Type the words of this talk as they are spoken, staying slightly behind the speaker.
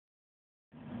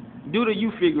Do the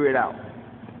you figure it out.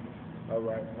 All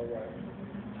right.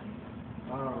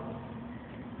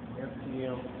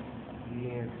 FTM,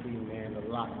 ENT, man, a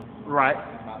lot. Right.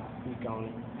 About to speak on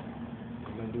it.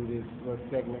 I'm gonna do this little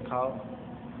segment called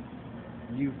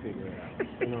You Figure It Out.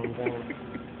 You know what I'm saying?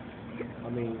 I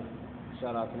mean,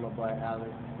 shout out to my boy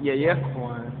Alex. Yeah.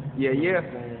 Quan. Yeah. You know what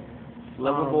I'm saying?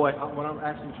 Love a boy. What I'm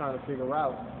actually trying to figure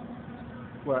out,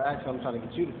 well, actually I'm trying to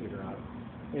get you to figure out,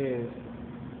 is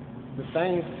the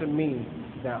things to me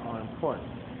that are important,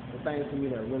 the things to me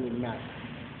that really matter.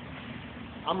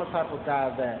 I'm a type of guy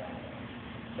that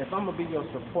if I'm gonna be your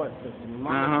support system, am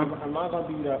I gonna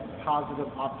be the positive,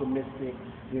 optimistic,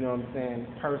 you know what I'm saying,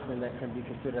 person that can be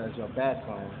considered as your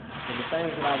backbone? And the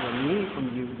things that I will need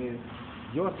from you is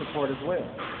your support as well.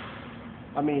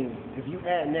 I mean, if you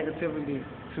add negativity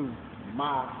to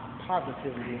my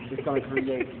positivity, it's gonna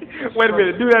create. Wait a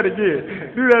minute, do that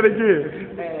again.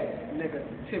 Add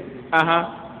negativity.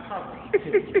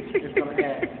 Positivity. It's gonna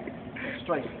add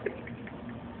strength.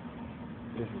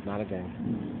 This is not a game.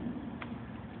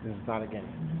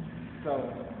 So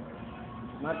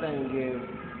my thing is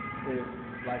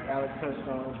like Alex touched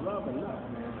on, is love enough,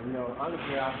 man? You know,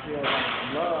 honestly, I feel like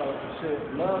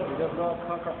does love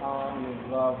conquer all, and is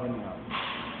love enough?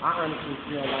 I honestly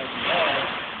feel like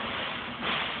love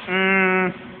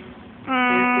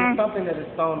it's something that is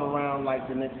thrown around like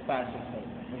the next fashion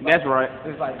statement. That's right.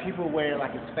 It's like people wear it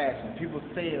like it's fashion. People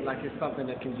say it like it's something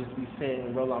that can just be said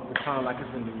and roll off the tongue like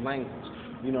it's a new language.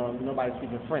 You know, nobody's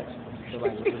speaking French. The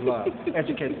language is love.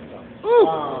 Educate yourself.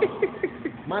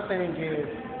 My thing is,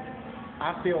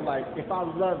 I feel like if I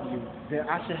love you, then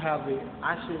I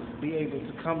should be able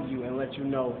to come to you and let you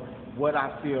know what I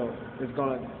feel is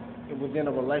gonna, within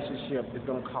a relationship, is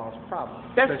gonna cause problems.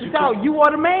 You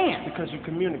are the man. Because you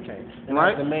communicate. And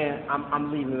right. As a man,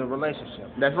 I'm leading the relationship.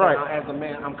 That's right. Now, as a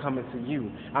man, I'm coming to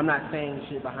you. I'm not saying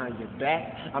shit behind your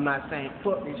back. I'm not saying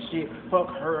fuck this shit, fuck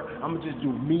her. I'm gonna just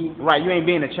do me. Right, you ain't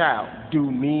being a child.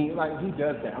 Do me. Like, who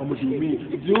does that? I'm gonna do me.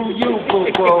 Do you,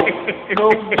 boo-boo. Do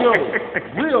you.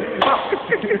 Real talk.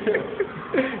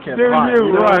 Do you,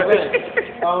 right.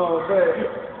 But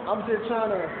I'm just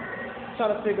trying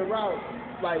to figure out,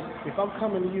 like, if I'm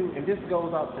coming to you, and this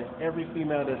goes out to every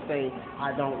female that say,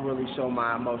 I don't really show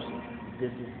my emotions,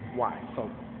 this is why. So,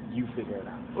 you figure it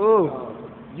out. Ooh.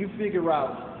 You figure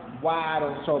out why I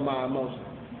don't show my emotions.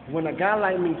 When a guy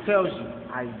like me tells you,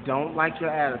 I don't like your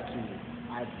attitude,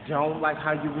 I don't like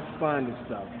how you respond to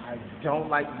stuff, I don't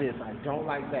like this, I don't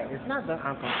like that, it's not that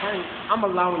I'm complaining. I'm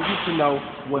allowing you to know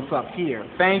what's up here.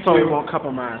 So it won't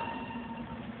compromise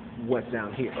what's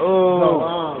down here. With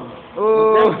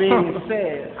that being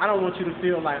said, I don't want you to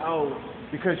feel like, oh,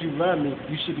 because you love me,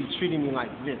 you should be treating me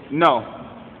like this. No.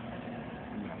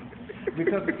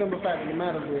 Because the simple fact of the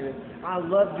matter is, I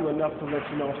love you enough to let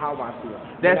you know how I feel.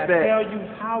 When I tell you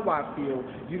how I feel,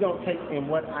 you don't take in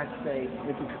what I say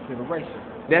into consideration.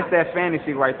 That's that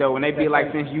fantasy right there. When they be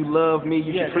like, since you love me,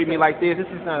 you should treat me like this. This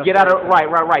is not get out of right.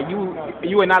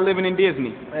 You are not living in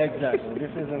Disney. Exactly.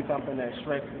 This isn't something that's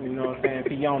Shrek, you know what I'm saying,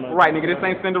 Fiona. Right, nigga, this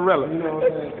ain't Cinderella. You know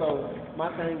what I'm saying? So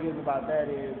my thing is about that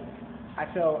is, I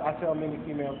tell many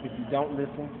females, if you don't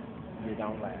listen, you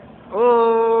don't last.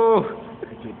 Oh.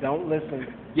 If you don't listen,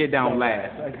 you don't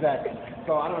last. Exactly.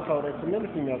 So I don't told that to many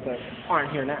females that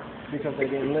aren't here now because they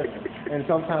didn't listen. And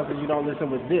sometimes when you don't listen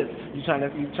with this, you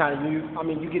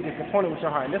get disappointed with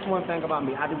your heart. And that's one thing about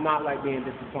me. I do not like being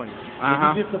disappointed.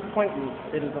 If you disappoint me,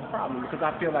 it is a problem because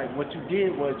I feel like what you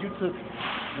did was you took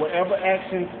whatever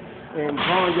actions and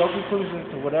drawing your conclusions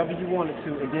to whatever you wanted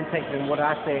to, and then taking what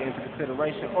I said into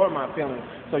consideration or my feelings.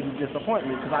 So you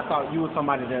disappoint me because I thought you were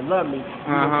somebody that loved me.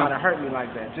 You would try to hurt me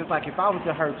like that. Just like if I was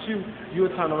to hurt you, you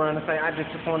would turn around and say, I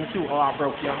disappointed you, or I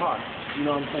broke your heart. You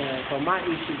know what I'm saying? So my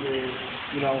issue is,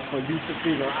 you know, for you to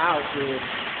figure out is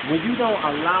when you don't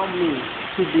allow me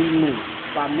to be me,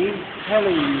 by me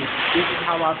telling you this is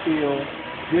how I feel,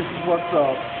 this is what's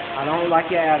up, I don't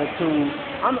like your attitude.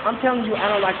 I'm telling you I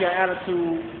don't like your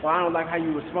attitude, or I don't like how you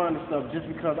respond to stuff, just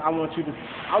because I want your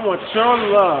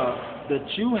love that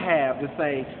you have to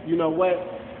say, you know what,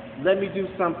 let me do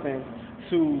something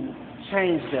to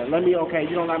change that.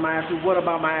 You don't like my attitude, what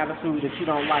about my attitude that you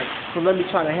don't like? So let me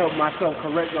try to help myself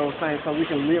correct those things so we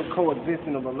can coexist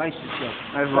in a relationship.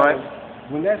 That's right.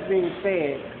 When that's being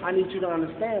said, I need you to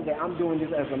understand that I'm doing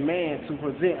this as a man to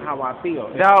present how I feel.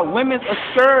 Dog, women are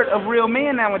scared of real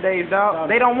men nowadays, dog.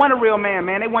 They don't want a real man,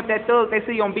 man. They want that thug they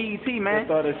see on BET, man.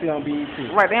 That thug they see on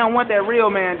BET. Right, they don't want that real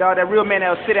man, dog. That real man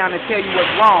that'll sit down and tell you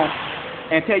what's wrong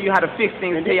and tell you how to fix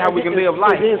things and tell you how we can live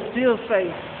life. And still say,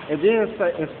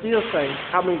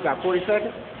 how many got, 40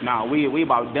 seconds? Nah, we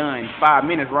about done. 5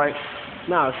 minutes, right?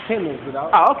 No, it's 10 minutes,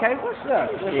 dog. Oh, okay. What's Yeah,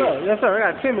 yes, sir.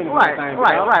 I got 10 minutes. Right. We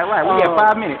got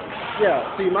 5 minutes.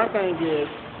 Yeah. See, my thing is,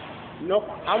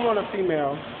 I want a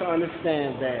female to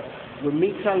understand that with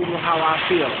me telling you how I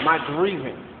feel, my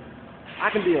grieving, I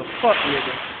can be a fuck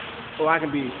nigga, or I can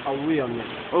be a real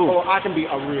nigga, or I can be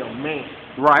a real man.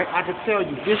 Right. I can tell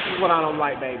you, this is what I don't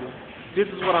like, baby. This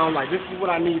is what I don't like. This is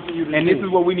what I need for you to do. And this is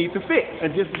what we need to fix.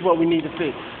 And this is what we need to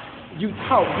fix. You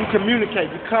talk, you communicate,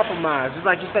 you compromise. Just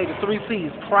like you say, the 3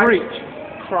 C's. Christ,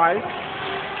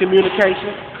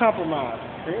 communication, compromise.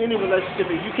 In any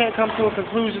relationship, if you can't come to a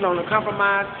conclusion on a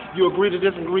compromise, you agree to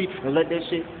disagree and let that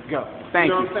shit go. Thank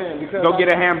you. Know what I'm saying? Because go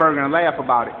get a hamburger and laugh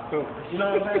about it. You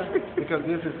know what I'm saying? Because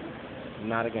this is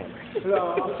not a game. So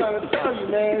I'm trying to tell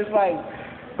you, man, it's like...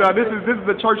 So this is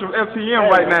the church of FTM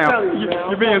right now.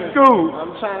 You're being schooled.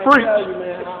 I'm trying to tell you,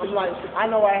 man. I'm like, I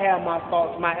know I have my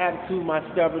thoughts, my attitude, my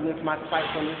stubbornness, my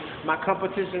spitefulness, my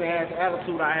competition as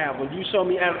attitude I have. When you show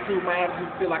me attitude, my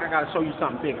attitude feel like I gotta show you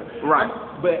something bigger. Right.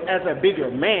 But as a bigger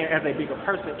man, as a bigger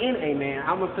person in a man,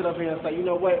 I'm gonna sit up here and say, you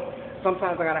know what?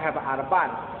 Sometimes I gotta have an out of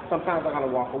body. Sometimes I gotta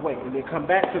walk away and then come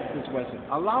back to the situation.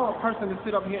 Allow a person to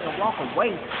sit up here and walk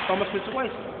away from a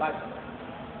situation. Like,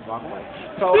 walk away.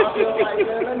 So I feel like,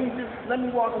 man, let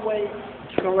me walk away,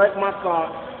 collect my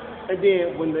thoughts, and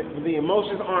then when the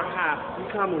emotions aren't high, we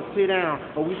come and sit down,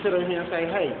 or we sit over here and say,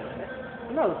 hey,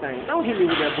 another thing, don't hit me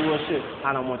with that bullshit.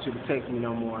 I don't want you to text me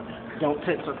no more. Don't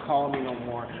text or call me no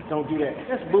more. Don't do that.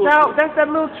 That's bullshit. No, that's that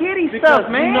little kitty because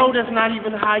stuff, man. You know that's not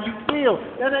even how you feel.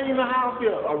 That ain't even how I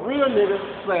feel. A real nigga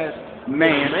 /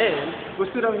 man will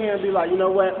sit up here and be like, you know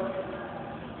what?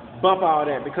 Bump all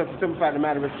that, because the simple fact of the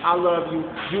matter is, I love you,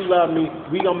 you love me,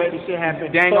 we gonna make this shit happen.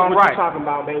 Dang on what right. you talking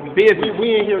about, baby? Business.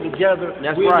 We in here together.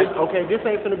 That's right. Okay, this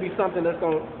ain't gonna be something that's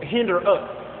gonna hinder us.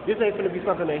 This ain't gonna be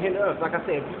something that hinder us. Like I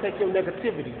said, if you take your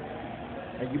negativity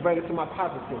and you bring it to my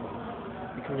positivity,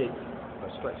 you create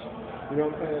frustration. You know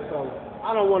what I'm saying? So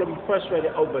I don't want to be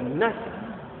frustrated over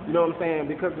nothing. You know what I'm saying?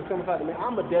 Because the simple fact of me,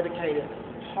 I'm a dedicated,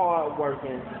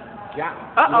 hard-working guy.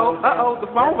 The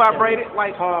phone vibrated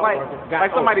like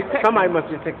somebody texted. Somebody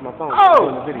must just text my phone. Oh,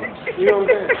 in the video. You know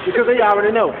what I'm saying? Because they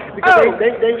already know. Because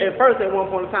they at first at one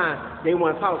point in time they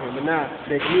weren't talking, but now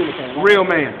they communicating. Real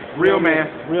man.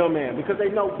 Because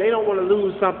they know they don't want to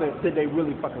lose something that they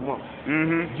really fucking want.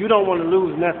 Mm-hmm. You don't want to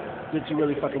lose nothing that you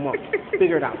really fucking want.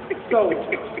 Figure it out. So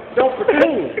don't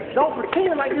pretend. Don't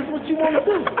pretend like this is what you want to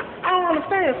do. I don't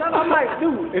understand. So I'm like,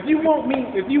 dude, if you want me,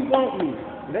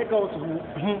 that goes to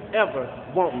whomever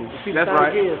want me. See, the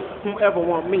thing is, whomever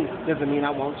want me doesn't mean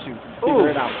I want you. Figure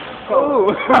it out.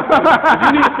 So, if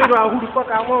you need to figure out who the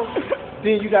fuck I want,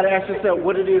 then you got to ask yourself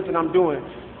what it is that I'm doing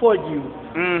for you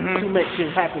to make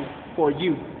shit happen for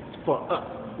you, for us.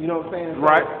 You know what I'm saying?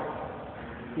 Right.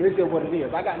 It's just what it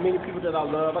is. I got many people that I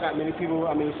love. I got many people,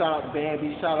 shout out to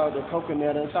Bambi, shout out to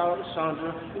Coconetta, shout out to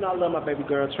Chandra. You know, I love my baby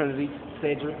girl, Trinity,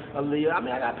 Cedric, Aaliyah.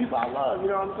 I got people I love, you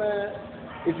know what I'm saying?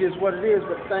 It's just what it is,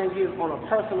 but the thing is, on a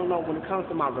personal note, when it comes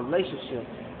to my relationship,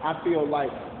 I feel like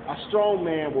a strong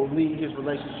man will lead his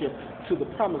relationship to the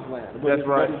promised land. That's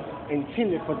right. What is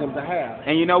intended for them to have.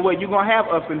 And you know what? You're going to have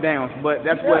ups and downs, but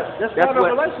that's what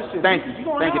relationship. Thank you.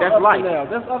 That's life.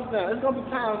 That's ups and downs. There's going to be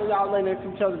times when y'all lay next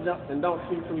to each other and don't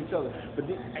speak to each other. But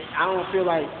I don't feel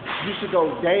like you should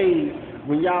go days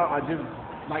when y'all are just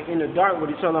like in the dark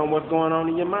with each other on what's going on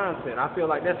in your mindset. I feel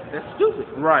like that's stupid.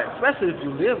 Right. Especially if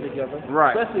you live together.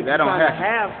 Right. Especially if you're trying to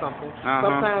have something.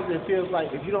 Sometimes it feels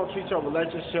like if you don't treat your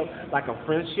relationship like a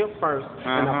friendship first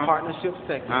and a partnership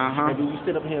second, and then you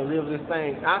sit up here and live this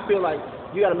thing, I feel like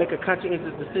you got to make a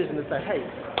conscientious decision to say, hey,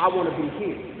 I want to be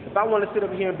here. If I want to sit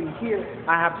up here and be here,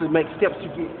 I have to make steps to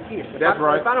get here.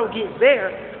 If I don't get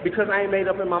there because I ain't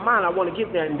made up in my mind, I want to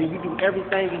get there, and then you do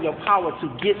everything in your power to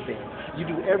get there. You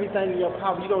do everything in your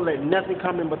power. You don't let nothing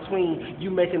come in between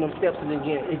you making them steps and then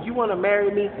again. If you want to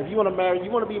marry me, you want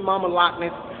to be Mama Loch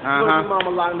Ness, you want to be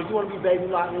Mama Loch Ness, you want to be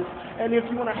Baby Loch Ness, and if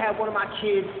you want to have one of my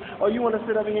kids, or you want to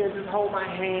sit over here and just hold my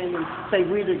hand and say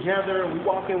we're together and we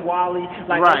walk in Wally,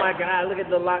 like, oh my God, look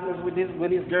at the Loch Ness with his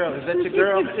girl. Is that your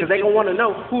girl? Because they going to want to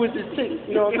know who is this chick.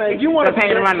 You know what I'm saying? You want to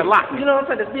hang around the Loch Ness. You know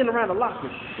what I'm saying? That's being around the Loch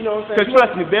Ness. You know what I'm saying? Because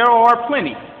trust me, there are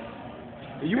plenty.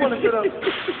 You want to sit up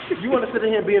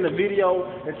here and be in a video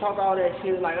and talk all that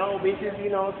shit like, oh, bitches, you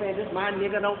know what I'm saying? This my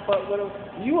nigga, don't fuck with him.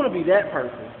 You want to be that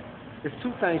person. There's two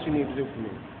things you need to do for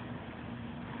me.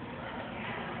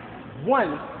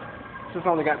 One, since I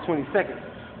only got 20 seconds.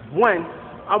 One,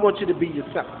 I want you to be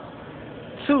yourself.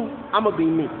 Two, I'm going to be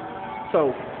me.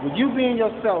 So, with you being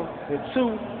yourself, and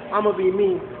two, I'm going to be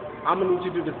me, I'm going to need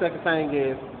you to do the second thing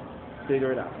is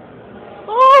figure it out.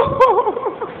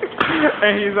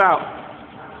 And he's out.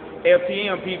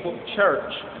 FTM people,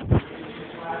 church.